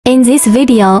In this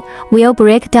video, we'll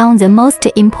break down the most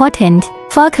important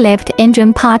forklift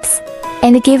engine parts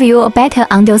and give you a better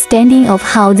understanding of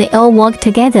how they all work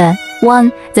together.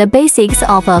 1. The basics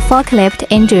of a forklift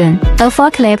engine. A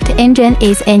forklift engine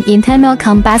is an internal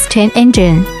combustion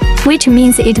engine, which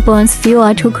means it burns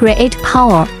fuel to create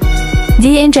power.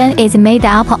 The engine is made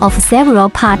up of several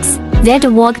parts that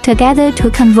work together to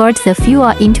convert the fuel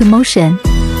into motion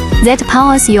that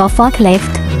powers your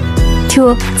forklift.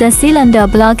 2. The cylinder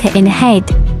block and head.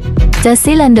 The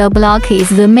cylinder block is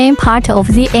the main part of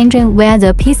the engine where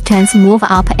the pistons move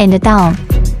up and down.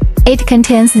 It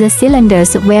contains the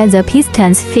cylinders where the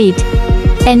pistons fit,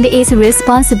 and is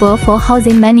responsible for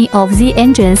housing many of the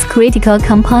engine's critical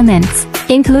components,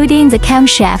 including the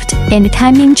camshaft and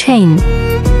timing chain.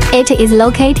 It is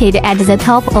located at the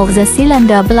top of the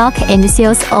cylinder block and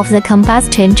seals of the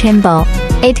combustion chamber.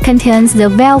 It contains the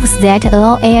valves that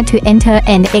allow air to enter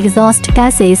and exhaust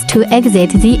gases to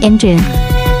exit the engine.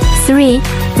 3.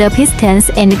 The pistons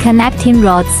and connecting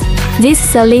rods. These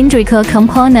cylindrical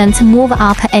components move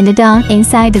up and down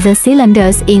inside the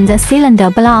cylinders in the cylinder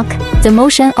block. The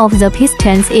motion of the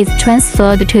pistons is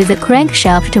transferred to the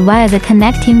crankshaft via the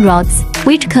connecting rods,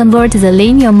 which convert the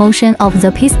linear motion of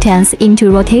the pistons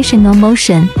into rotational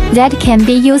motion that can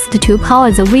be used to power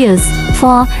the wheels.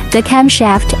 4. The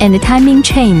camshaft and timing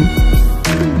chain.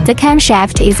 The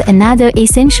camshaft is another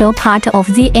essential part of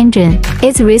the engine.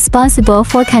 It's responsible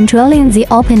for controlling the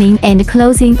opening and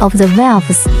closing of the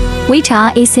valves, which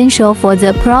are essential for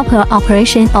the proper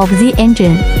operation of the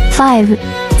engine. 5.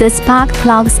 The spark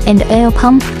plugs and oil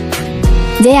pump.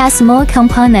 They are small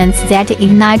components that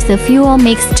ignite the fuel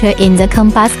mixture in the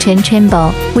combustion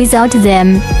chamber. Without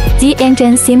them, the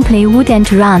engine simply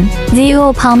wouldn't run. The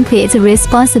oil pump is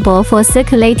responsible for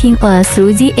circulating oil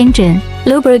through the engine,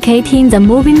 lubricating the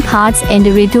moving parts and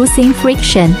reducing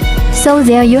friction. So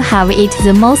there you have it,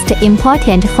 the most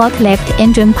important forklift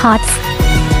engine parts.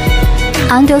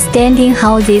 Understanding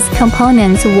how these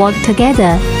components work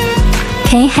together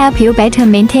can help you better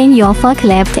maintain your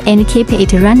forklift and keep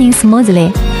it running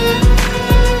smoothly.